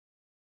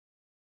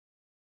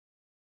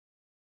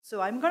So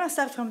I'm going to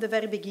start from the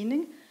very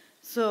beginning.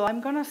 So I'm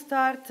going to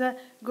start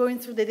going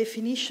through the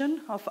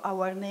definition of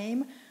our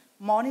name,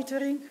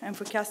 Monitoring and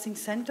Forecasting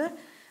Center.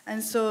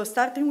 And so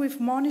starting with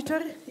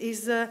monitor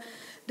is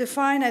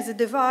defined as a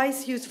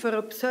device used for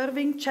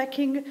observing,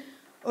 checking,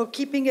 or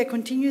keeping a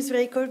continuous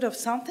record of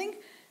something.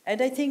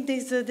 And I think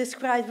this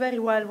describes very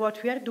well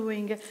what we are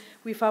doing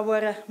with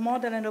our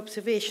model and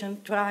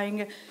observation,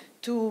 trying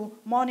to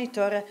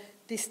monitor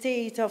the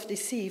state of the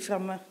sea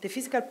from the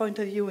physical point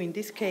of view, in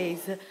this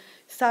case,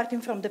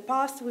 starting from the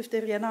past with the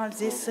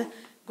reanalysis,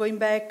 going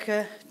back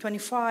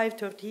 25,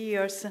 30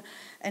 years,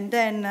 and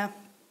then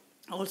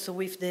also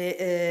with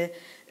the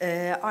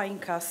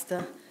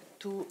Hindcast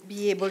to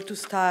be able to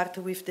start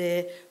with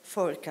the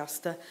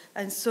forecast.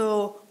 And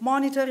so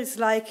monitor is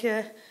like,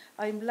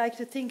 I like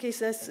to think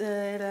is as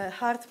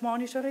heart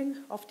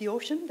monitoring of the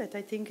ocean, that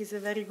I think is a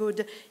very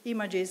good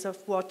images of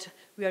what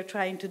we are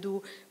trying to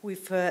do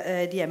with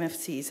the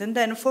MFCs. And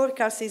then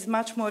forecast is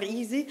much more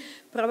easy,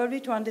 probably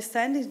to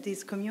understand in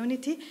this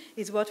community,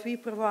 is what we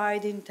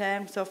provide in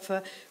terms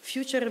of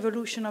future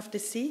evolution of the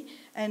sea,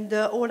 and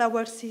all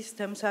our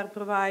systems are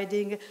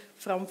providing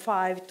from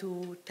 5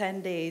 to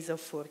 10 days of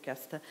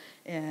forecast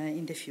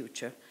in the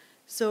future.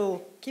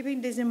 So keeping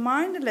this in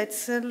mind,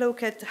 let's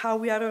look at how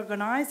we are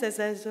organized. As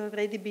has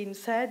already been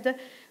said,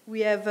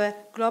 we have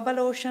global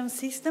ocean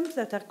systems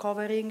that are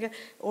covering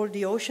all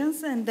the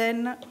oceans, and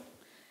then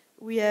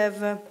we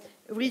have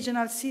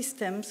regional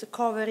systems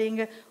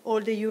covering all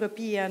the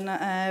European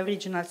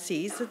regional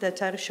seas that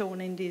are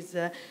shown in these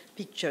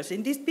pictures.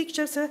 In these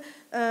pictures,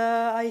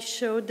 I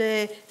show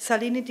the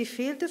salinity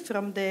field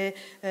from the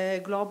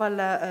global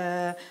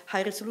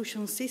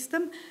high-resolution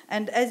system.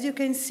 And as you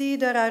can see,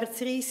 there are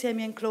 3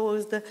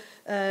 semi-enclosed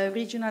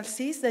regional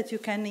seas that you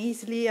can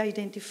easily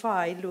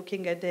identify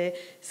looking at the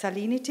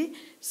salinity.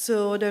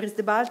 So there is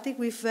the Baltic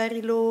with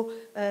very low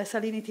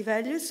salinity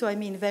values, so I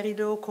mean very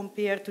low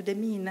compared to the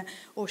mean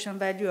ocean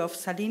value of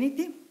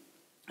salinity.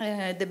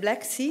 The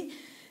Black Sea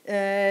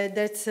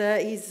that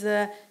is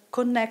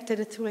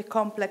connected through a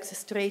complex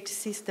strait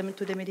system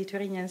to the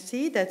Mediterranean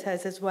Sea that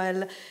has as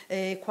well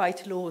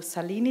quite low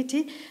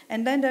salinity.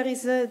 And then there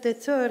is the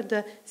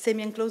third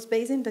semi-enclosed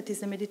basin, that is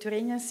the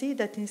Mediterranean Sea,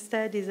 that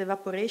instead is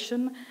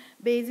evaporation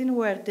basin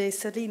where the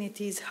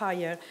salinity is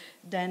higher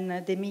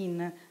than the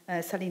mean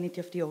salinity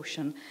of the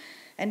ocean.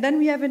 And then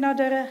we have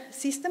another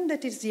system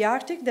that is the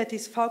Arctic, that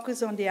is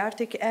focused on the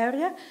Arctic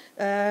area,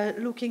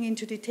 looking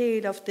into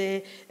detail of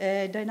the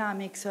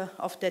dynamics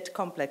of that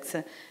complex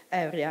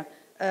area.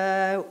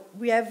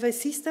 We have a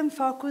system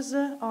focused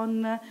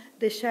on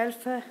the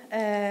shelf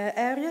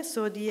area,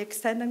 so the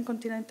extended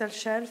continental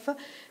shelf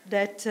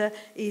that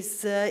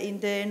is in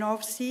the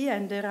North Sea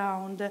and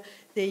around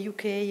the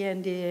UK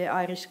and the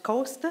Irish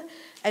coast,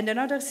 and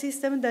another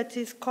system that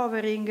is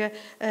covering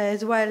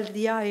as well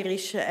the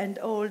Irish and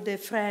all the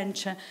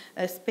French,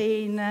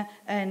 Spain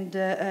and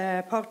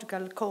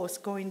Portugal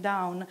coast going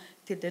down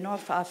till the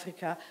North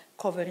Africa,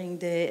 covering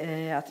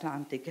the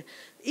Atlantic.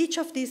 Each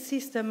of these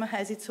systems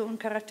has its own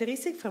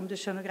characteristic from the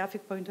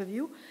oceanographic point of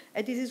view,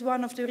 and this is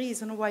one of the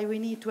reasons why we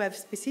need to have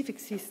specific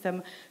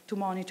system to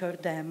monitor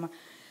them.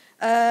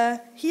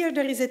 Here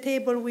there is a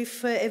table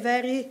with a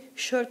very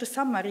short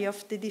summary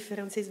of the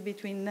differences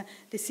between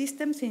the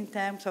systems in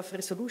terms of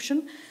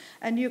resolution.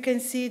 And you can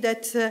see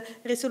that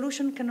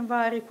resolution can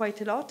vary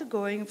quite a lot,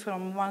 going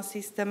from one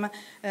system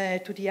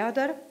to the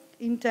other,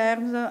 in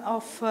terms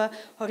of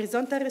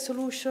horizontal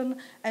resolution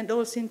and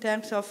also in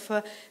terms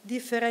of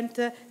different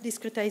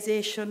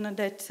discretization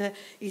that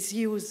is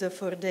used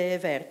for the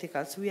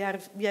verticals. We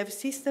have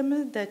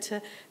systems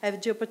that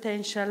have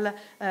geopotential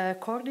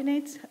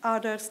coordinates,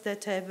 others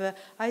that have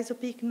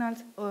isopycnal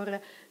or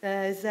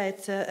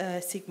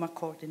Z sigma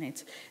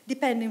coordinates,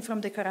 depending from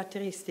the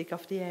characteristic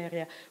of the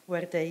area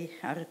where they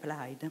are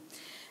applied.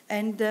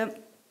 And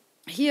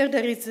here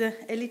there is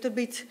a little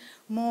bit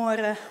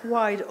more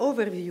wide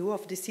overview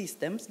of the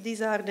systems.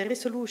 These are the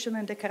resolution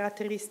and the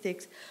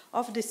characteristics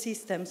of the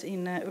systems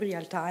in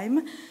real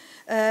time,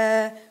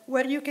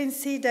 where you can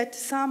see that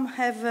some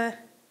have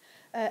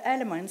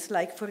elements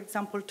like, for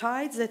example,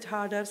 tides that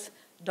others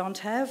don't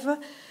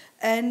have,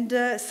 and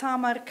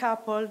some are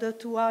coupled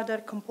to other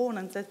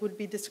components that will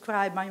be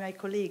described by my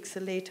colleagues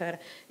later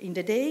in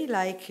the day,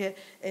 like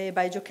a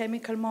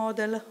biogeochemical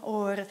model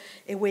or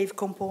a wave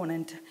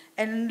component.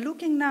 And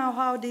looking now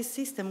how this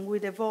system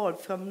will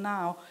evolve from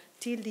now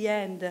till the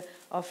end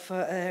of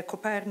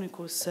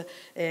Copernicus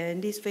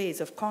in this phase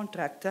of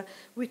contract,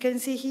 we can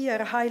see here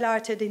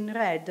highlighted in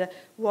red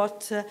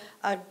what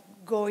are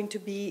going to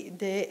be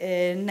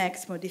the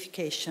next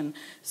modification.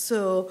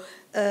 So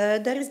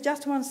there is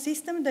just one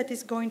system that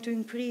is going to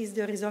increase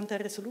the horizontal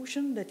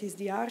resolution, that is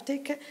the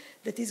Arctic,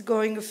 that is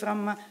going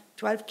from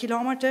 12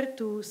 kilometers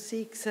to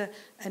 6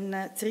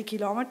 and 3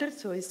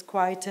 kilometers, so it's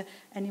quite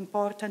an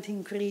important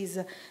increase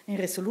in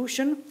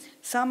resolution.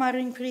 Some are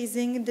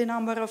increasing the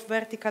number of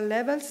vertical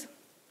levels,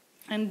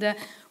 And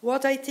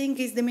what I think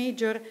is the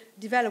major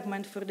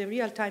development for the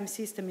real-time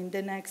system in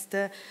the next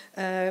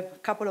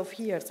couple of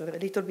years, or a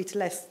little bit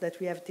less that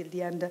we have till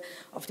the end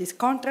of this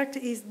contract,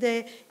 is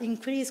the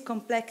increased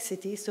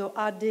complexity, so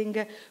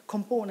adding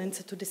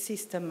components to the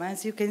system.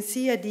 As you can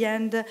see at the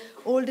end,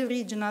 all the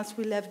regionals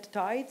will have the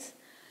tides,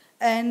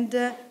 and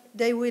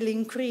they will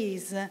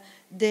increase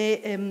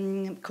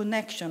the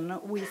connection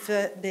with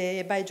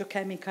the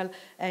biogeochemical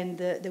and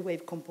the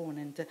wave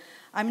component.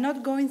 I'm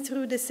not going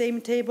through the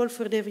same table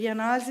for the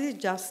reanalysis,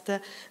 just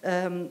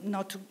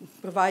not to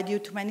provide you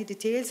too many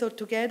details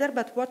altogether,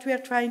 but what we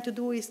are trying to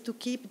do is to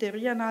keep the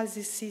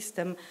reanalysis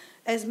system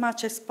as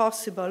much as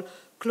possible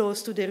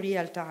close to the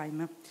real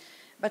time.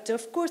 But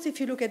of course, if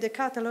you look at the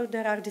catalog,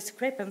 there are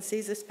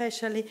discrepancies,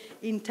 especially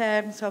in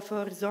terms of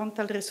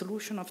horizontal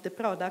resolution of the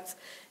products.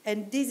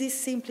 And this is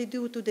simply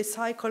due to the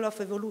cycle of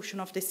evolution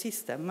of the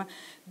system,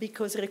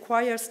 because it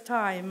requires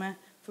time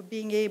for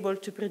being able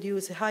to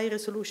produce a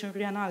high-resolution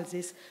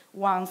reanalysis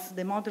once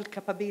the model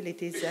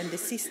capabilities and the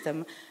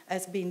system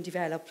has been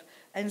developed.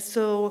 And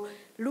so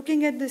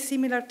looking at the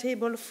similar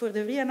table for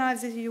the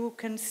reanalysis, you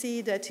can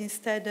see that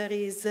instead there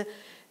is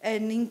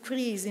an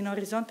increase in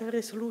horizontal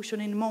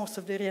resolution in most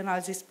of the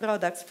reanalysis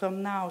products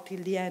from now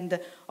till the end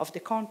of the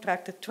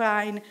contract,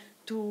 trying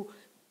to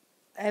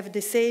have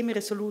the same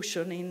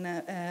resolution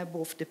in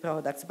both the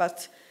products.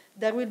 But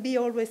there will be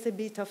always a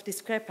bit of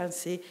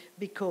discrepancy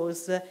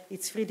because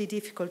it's really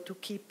difficult to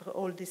keep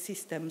all the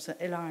systems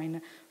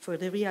aligned for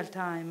the real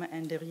time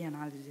and the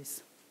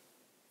reanalysis.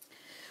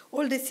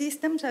 All the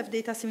systems have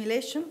data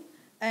simulation,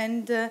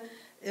 and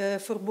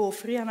for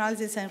both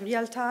reanalysis and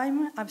real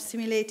time, I'm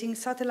simulating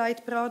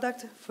satellite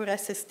product for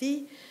SST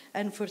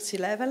and for sea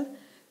level,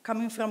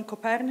 coming from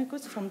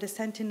Copernicus, from the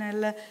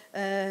Sentinel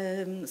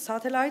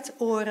satellites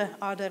or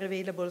other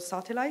available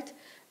satellite,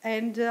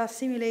 and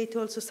simulate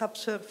also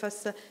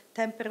subsurface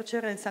temperature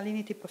and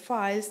salinity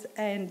profiles,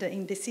 and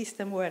in the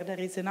system where there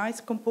is an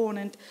ice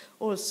component,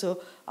 also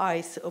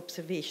ice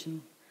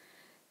observation.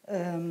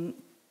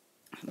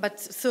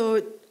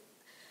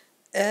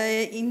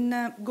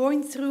 In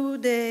going through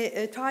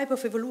the type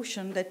of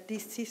evolution that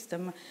this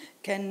system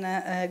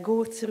can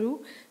go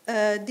through,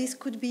 this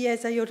could be,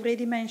 as I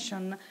already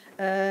mentioned,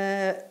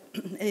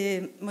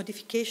 a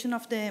modification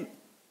of the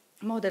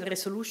model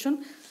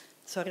resolution.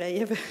 Sorry, I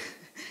have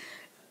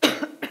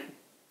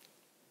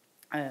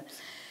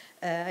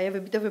I have a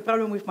bit of a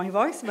problem with my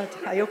voice, but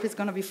I hope it's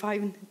going to be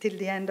fine till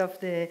the end of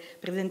the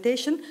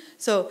presentation.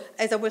 So,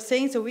 as I was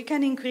saying, so we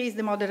can increase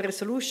the model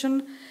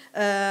resolution,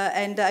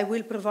 and I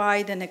will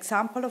provide an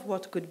example of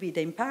what could be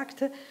the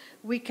impact.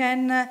 We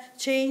can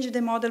change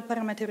the model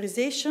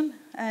parameterization,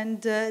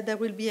 and there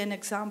will be an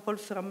example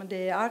from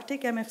the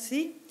Arctic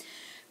MFC.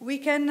 We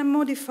can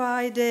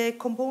modify the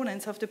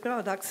components of the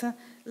products,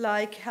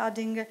 like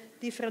adding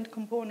different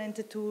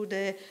components to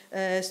the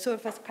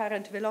surface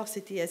current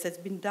velocity, as has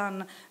been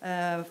done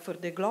for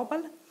the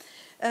global.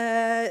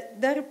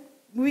 There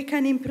we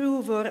can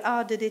improve or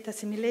add the data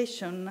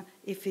simulation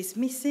if it's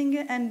missing,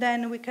 and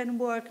then we can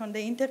work on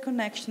the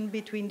interconnection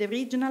between the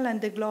regional and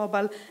the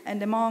global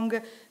and among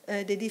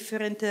the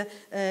different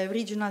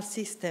regional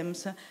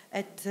systems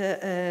at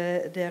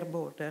their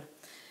border.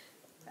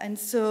 And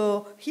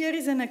so here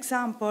is an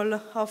example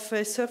of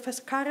a surface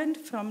current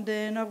from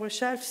the Norway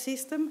Shelf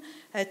system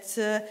at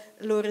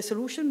low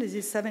resolution. This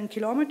is 7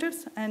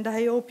 kilometers, and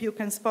I hope you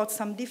can spot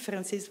some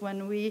differences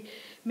when we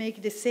make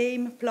the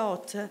same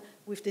plot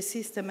with the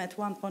system at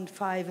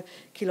 1.5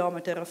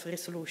 kilometer of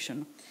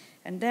resolution.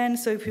 And then,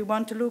 so if you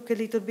want to look a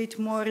little bit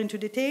more into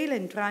detail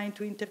and trying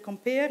to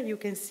intercompare, you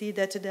can see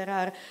that there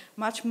are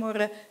much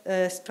more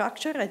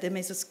structure at the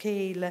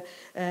mesoscale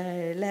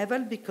level,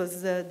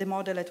 because the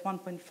model at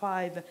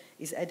 1.5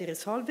 is eddy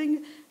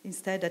resolving,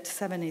 instead at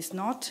 7 is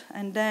not.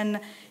 And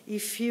then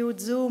if you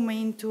zoom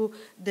into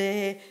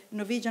the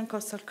Norwegian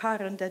coastal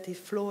current that is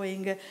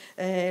flowing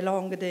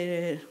along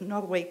the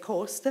Norway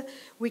coast,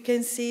 we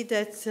can see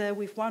that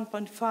with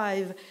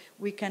 1.5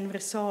 we can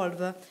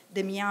resolve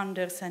the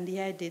meanders and the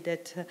eddy that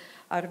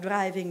are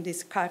driving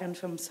this current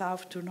from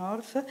south to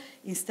north.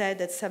 Instead,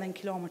 at 7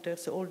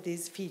 kilometers, all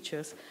these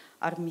features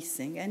are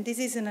missing. And this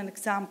is an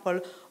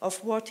example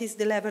of what is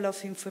the level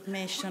of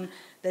information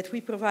that we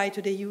provide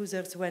to the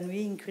users when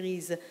we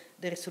increase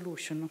the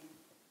resolution.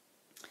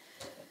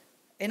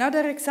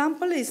 Another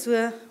example is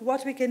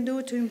what we can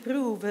do to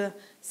improve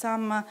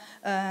some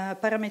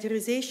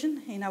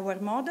parameterization in our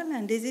model,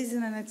 and this is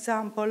an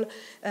example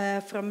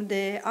from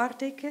the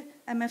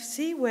Arctic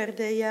MFC, where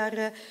they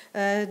are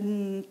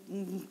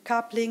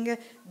coupling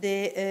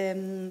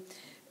the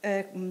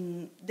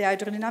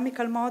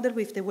hydrodynamical model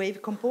with the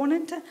wave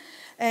component,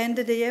 and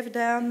they have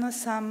done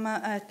some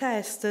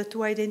tests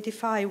to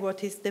identify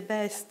what is the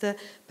best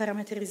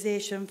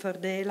parameterization for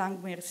the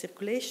Langmuir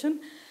circulation.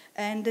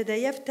 And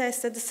they have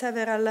tested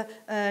several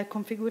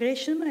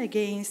configurations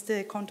against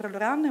the control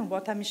run, and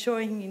what I'm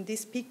showing in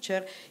this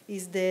picture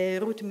is the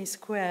root mean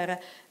square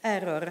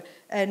error.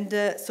 And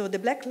so the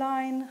black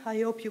line,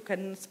 I hope you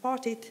can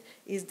spot it,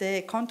 is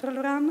the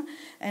control run,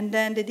 and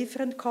then the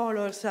different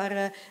colors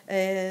are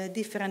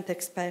different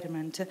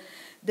experiment.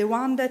 The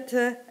one that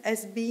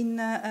has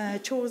been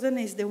chosen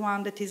is the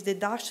one that is the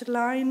dashed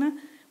line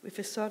with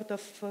a sort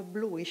of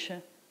bluish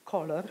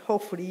color.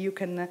 Hopefully you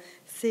can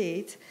see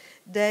it.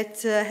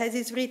 That, as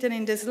is written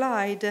in the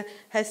slide,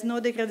 has no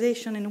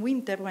degradation in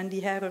winter when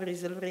the error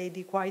is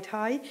already quite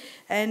high,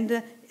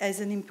 and has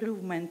an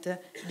improvement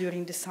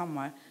during the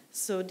summer.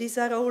 So these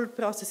are all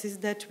processes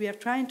that we are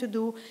trying to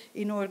do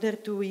in order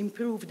to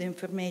improve the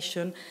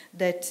information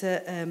that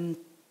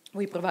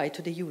we provide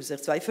to the user.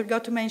 So I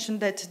forgot to mention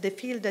that the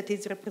field that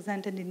is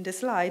represented in the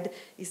slide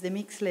is the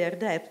mix layer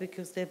depth,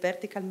 because the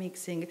vertical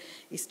mixing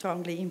is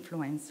strongly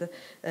influenced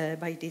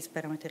by this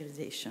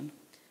parameterization.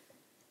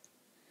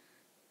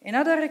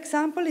 Another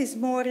example is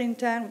more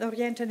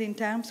oriented in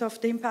terms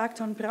of the impact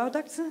on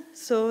products.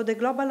 So the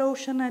global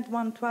ocean at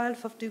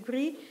 1/12 of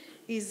degree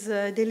is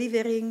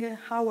delivering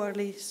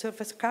hourly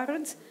surface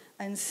currents.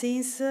 And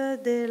since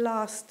the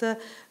last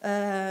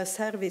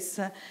service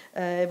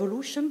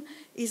evolution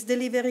is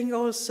delivering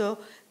also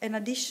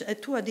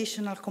two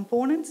additional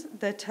components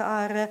that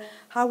are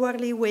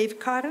hourly wave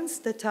currents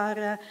that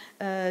are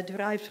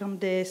derived from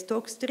the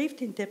Stokes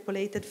drift,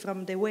 interpolated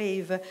from the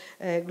wave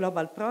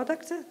global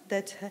product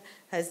that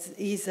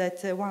is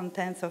at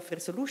 1/10 of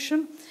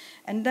resolution.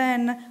 And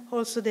then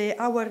also the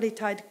hourly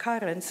tide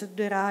currents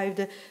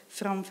derived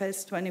from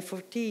FES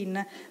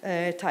 2014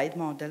 tide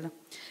model.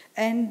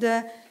 And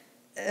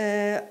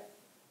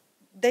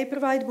they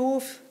provide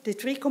both the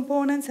three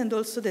components and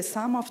also the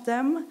sum of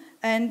them.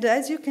 And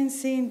as you can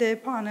see in the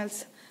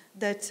panels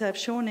that are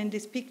shown in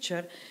this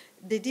picture,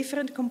 the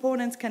different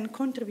components can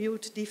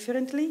contribute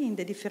differently in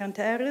the different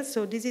areas.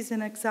 So this is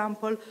an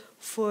example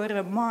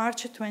for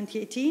March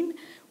 2018,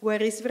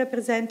 where is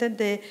represented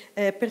the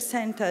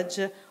percentage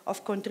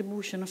of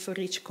contribution for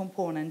each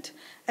component.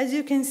 As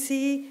you can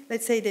see,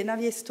 let's say the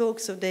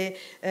Navier-Stokes, so the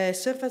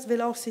surface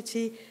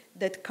velocity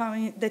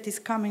that is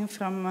coming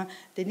from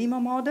the NEMO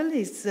model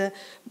is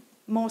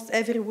most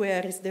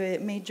everywhere is the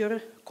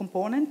major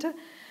component.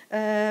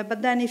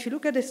 But then if you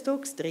look at the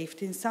Stokes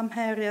drift, in some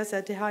areas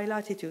at the high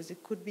latitudes,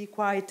 it could be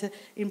quite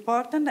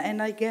important.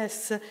 And I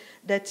guess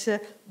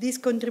that this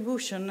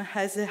contribution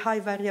has a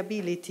high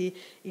variability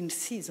in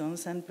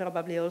seasons and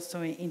probably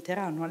also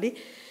interannually.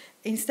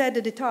 Instead,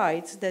 the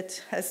tides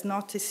that has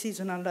not a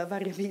seasonal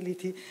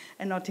variability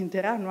and not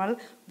interannual,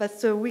 but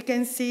so we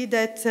can see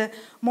that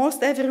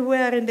most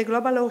everywhere in the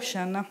global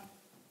ocean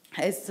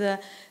has a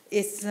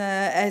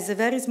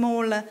very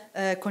small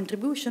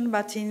contribution,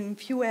 but in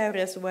few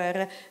areas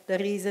where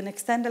there is an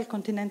extended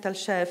continental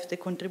shelf, the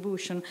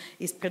contribution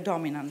is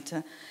predominant.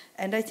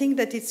 And I think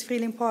that it's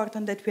really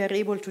important that we are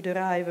able to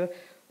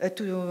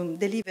to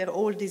deliver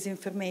all this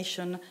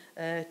information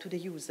to the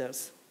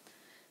users.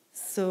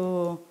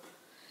 So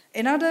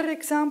another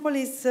example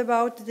is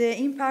about the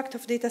impact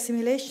of data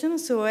assimilation.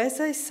 So as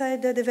I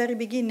said at the very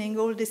beginning,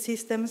 all the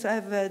systems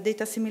have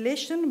data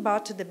assimilation,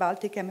 but the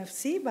Baltic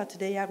MFC, but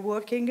they are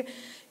working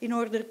in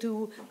order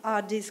to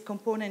add this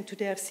component to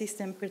their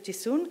system pretty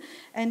soon.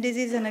 And this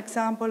is an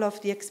example of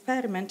the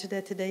experiment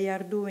that they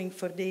are doing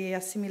for the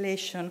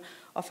assimilation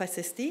of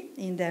SST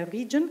in their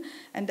region.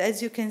 And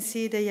as you can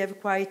see, they have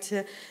quite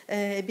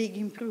a big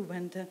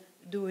improvement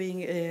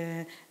doing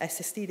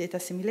SST data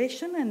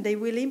assimilation, and they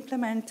will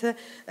implement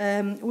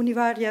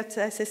univariate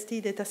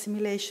SST data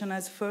assimilation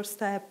as first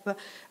step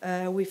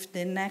with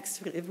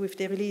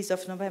the release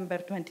of November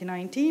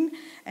 2019,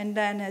 and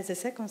then as a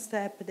second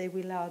step they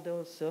will add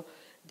also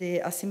the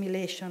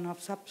assimilation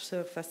of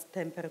subsurface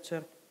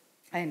temperature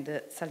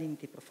and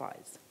salinity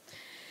profiles.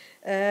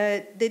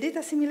 The data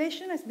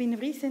assimilation has been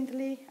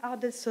recently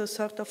added, so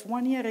sort of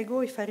 1 year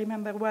ago, if I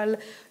remember well,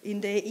 in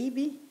the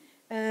EB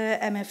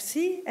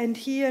MFC, and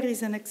here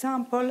is an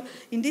example.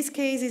 In this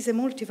case, it's a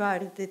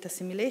multivariate data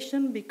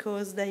assimilation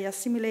because they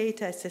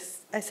assimilate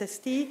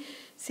SST,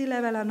 sea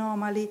level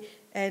anomaly,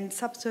 and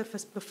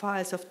subsurface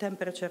profiles of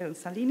temperature and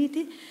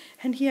salinity.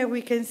 And here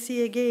we can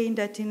see again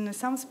that in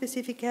some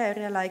specific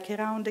area, like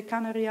around the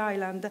Canary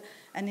Island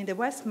and in the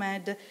West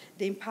Med,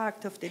 the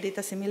impact of the data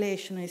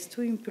assimilation is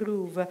to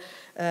improve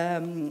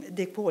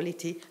the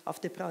quality of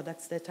the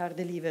products that are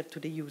delivered to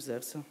the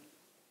users.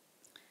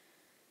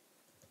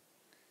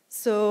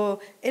 So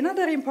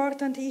another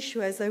important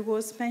issue, as I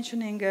was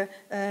mentioning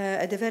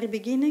at the very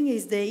beginning,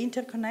 is the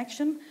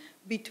interconnection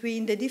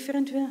between the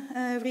different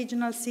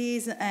regional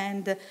seas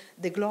and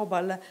the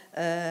global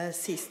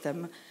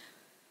system.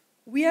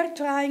 We are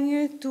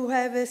trying to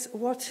have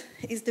what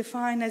is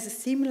defined as a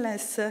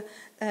seamless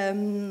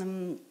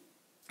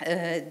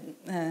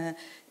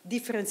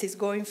differences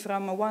going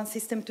from one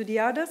system to the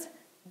others.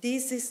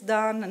 this is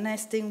done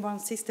nesting one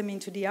system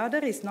into the other.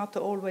 It's not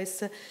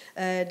always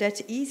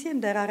that easy,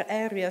 and there are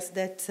areas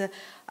that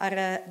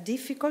are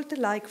difficult,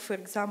 like, for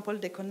example,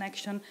 the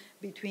connection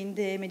between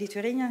the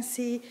Mediterranean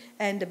Sea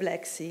and the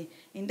Black Sea.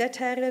 In that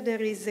area,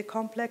 there is a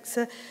complex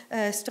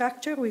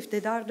structure with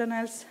the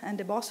Dardanelles and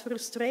the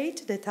Bosphorus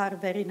Strait that are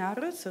very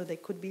narrow, so they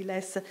could be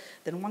less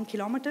than 1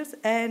 kilometer,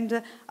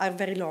 and are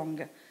very long.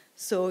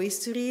 So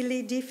it's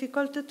really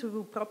difficult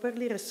to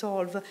properly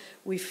resolve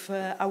with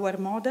our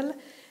model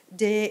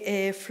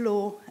the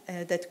flow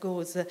that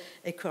goes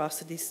across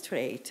this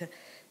strait.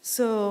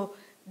 So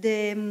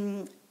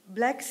the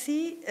Black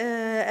Sea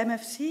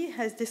MFC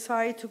has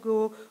decided to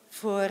go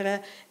for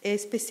a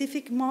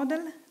specific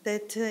model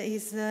that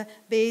is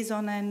based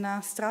on a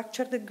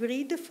structured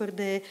grid for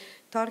the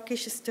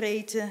Turkish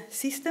Strait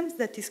systems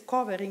that is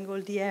covering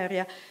all the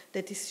area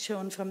that is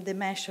shown from the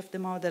mesh of the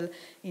model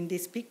in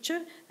this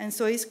picture. And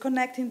so it's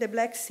connecting the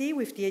Black Sea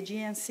with the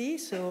Aegean Sea,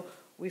 so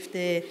with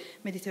the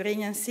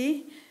Mediterranean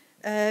Sea,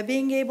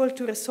 being able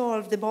to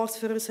resolve the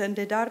Bosphorus and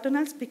the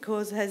Dardanelles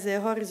because it has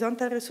a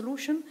horizontal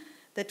resolution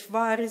that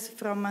varies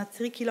from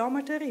 3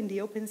 kilometers in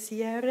the open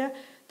sea area,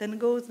 then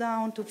goes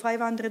down to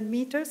 500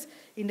 meters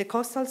in the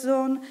coastal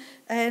zone,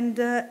 and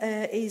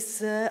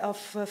is of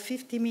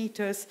 50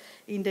 meters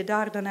in the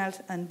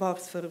Dardanelles and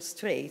Bosphorus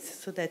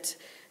Straits, so that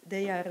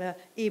they are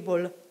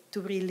able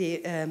to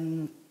really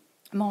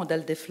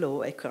model the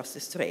flow across the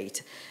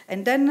strait.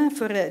 And then,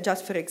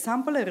 just for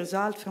example, a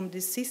result from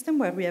this system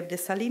where we have the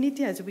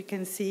salinity, as we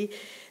can see,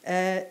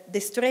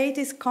 the strait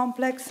is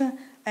complex,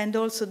 and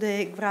also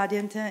the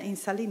gradient in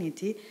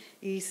salinity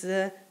is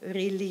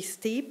really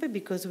steep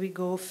because we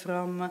go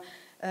from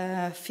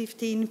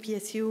 15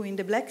 PSU in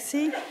the Black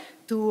Sea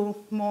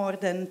to more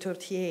than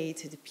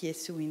 38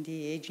 PSU in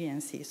the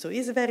Aegean Sea. So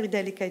it's a very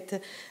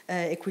delicate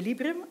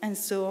equilibrium, and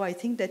so I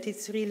think that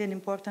it's really an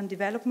important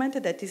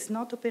development that is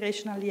not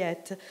operational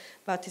yet,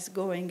 but is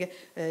going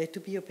to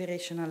be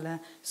operational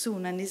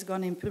soon, and is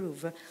going to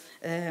improve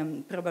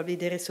probably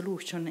the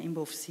resolution in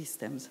both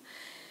systems.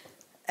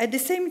 At the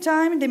same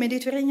time, the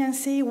Mediterranean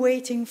Sea,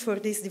 waiting for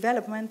this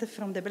development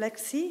from the Black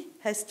Sea,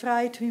 has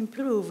tried to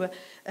improve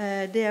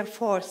their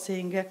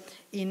forcing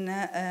in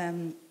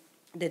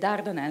the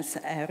Dardanelles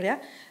area.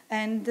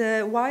 And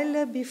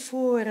while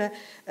before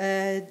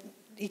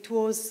it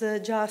was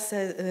just,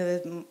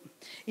 in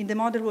the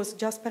model was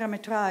just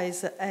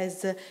parameterized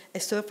as a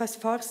surface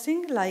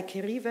forcing, like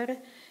a river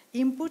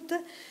input,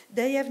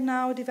 they have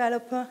now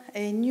developed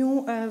a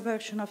new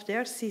version of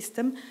their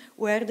system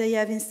where they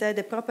have instead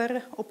a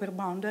proper upper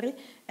boundary,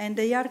 and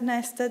they are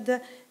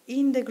nested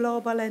in the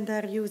global and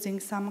are using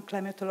some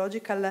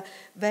climatological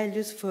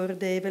values for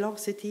the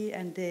velocity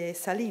and the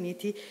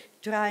salinity,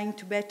 trying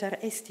to better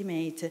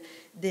estimate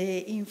the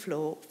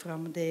inflow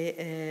from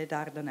the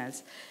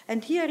Dardanelles.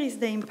 And here is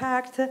the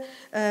impact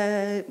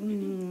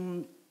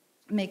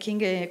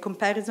making a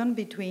comparison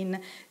between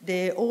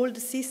the old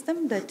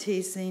system that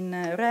is in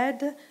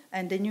red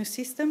and the new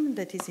system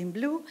that is in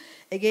blue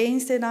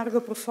against an Argo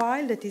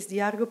profile that is the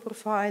Argo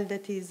profile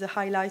that is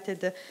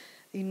highlighted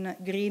in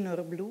green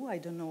or blue, I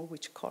don't know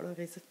which color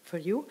is it for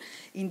you,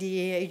 in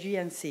the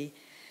Aegean Sea.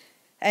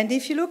 And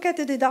if you look at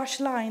the dashed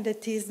line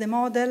that is the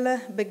model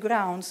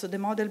background, so the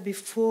model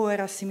before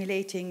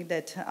assimilating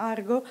that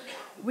Argo,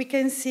 we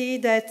can see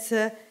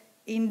that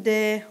in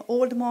the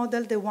old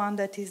model, the one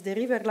that is the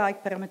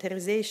river-like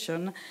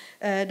parameterization,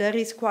 there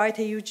is quite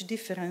a huge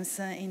difference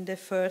in the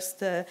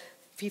first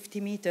 50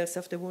 meters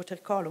of the water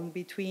column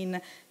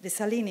between the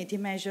salinity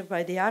measured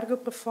by the Argo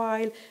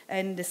profile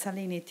and the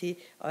salinity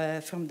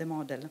from the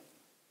model.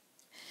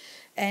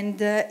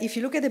 And if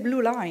you look at the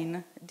blue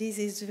line, this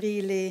is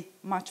really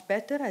much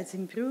better, has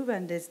improved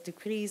and has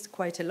decreased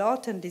quite a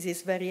lot, and this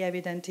is very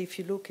evident if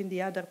you look in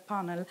the other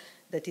panel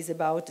that is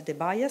about the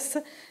bias,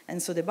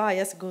 and so the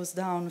bias goes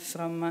down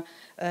from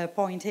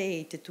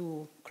 0.8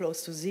 to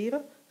close to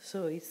 0,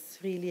 so it's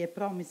really a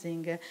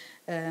promising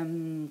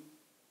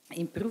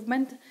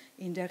improvement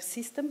in their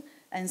system,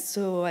 and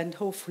so, and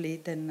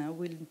hopefully then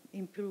will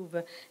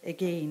improve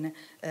again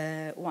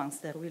once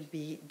there will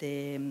be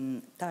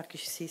the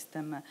Turkish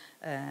system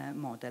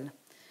model.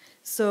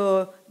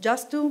 So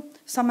just to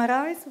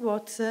summarize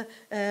what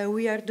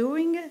we are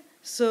doing,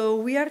 so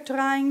we are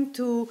trying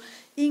to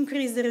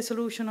increase the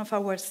resolution of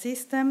our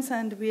systems,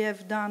 and we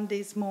have done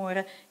this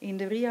more in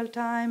the real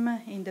time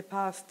in the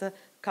past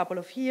couple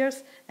of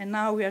years, and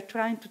now we are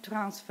trying to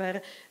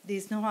transfer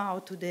this know-how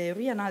to the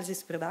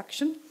reanalysis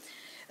production.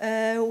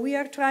 We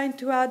are trying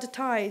to add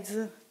tides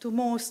to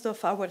most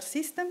of our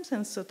systems,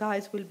 and so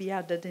tides will be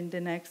added in the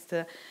next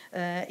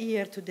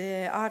year to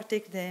the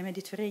Arctic, the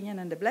Mediterranean,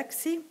 and the Black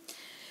Sea.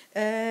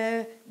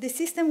 The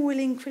system will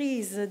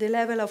increase the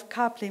level of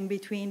coupling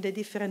between the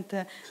different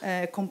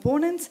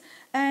components,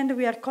 and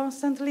we are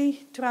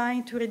constantly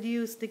trying to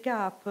reduce the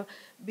gap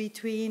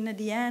between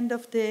the end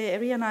of the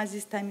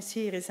reanalysis time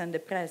series and the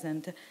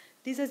present.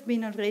 This has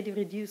been already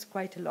reduced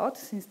quite a lot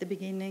since the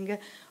beginning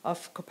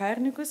of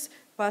Copernicus,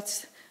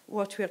 but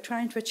what we are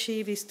trying to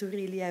achieve is to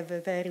really have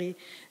a very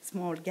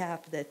small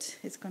gap that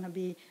is going to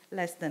be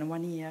less than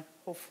 1 year,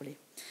 hopefully.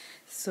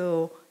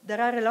 So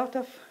there are a lot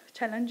of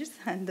challenges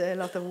and a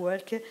lot of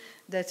work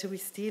that we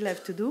still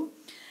have to do.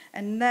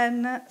 And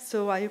then,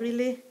 so I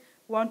really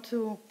want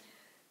to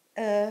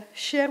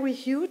share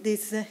with you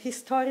this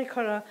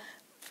historical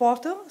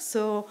photo.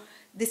 So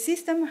the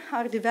systems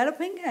are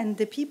developing and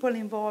the people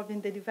involved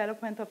in the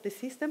development of the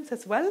systems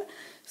as well.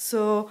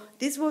 So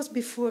this was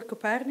before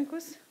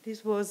Copernicus.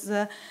 This was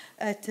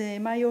at a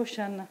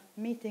MyOcean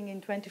meeting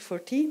in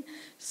 2014.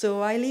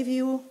 So I leave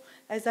you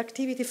as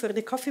activity for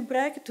the coffee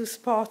break to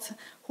spot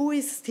who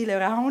is still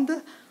around,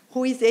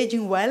 who is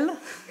aging well,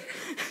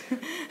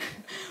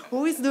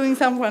 who is doing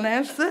someone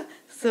else.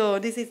 So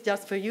this is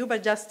just for you,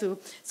 but just to,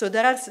 so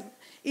there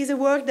is a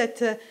work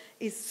that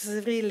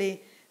is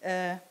really,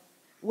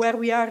 where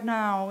we are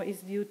now is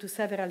due to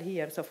several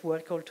years of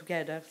work all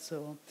together.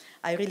 So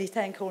I really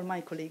thank all my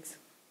colleagues.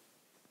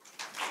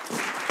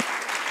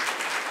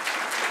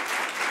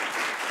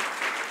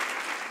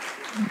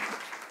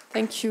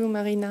 Thank you,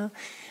 Marina.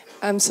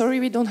 I'm sorry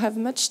we don't have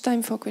much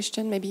time for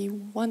questions, maybe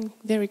one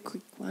very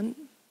quick one.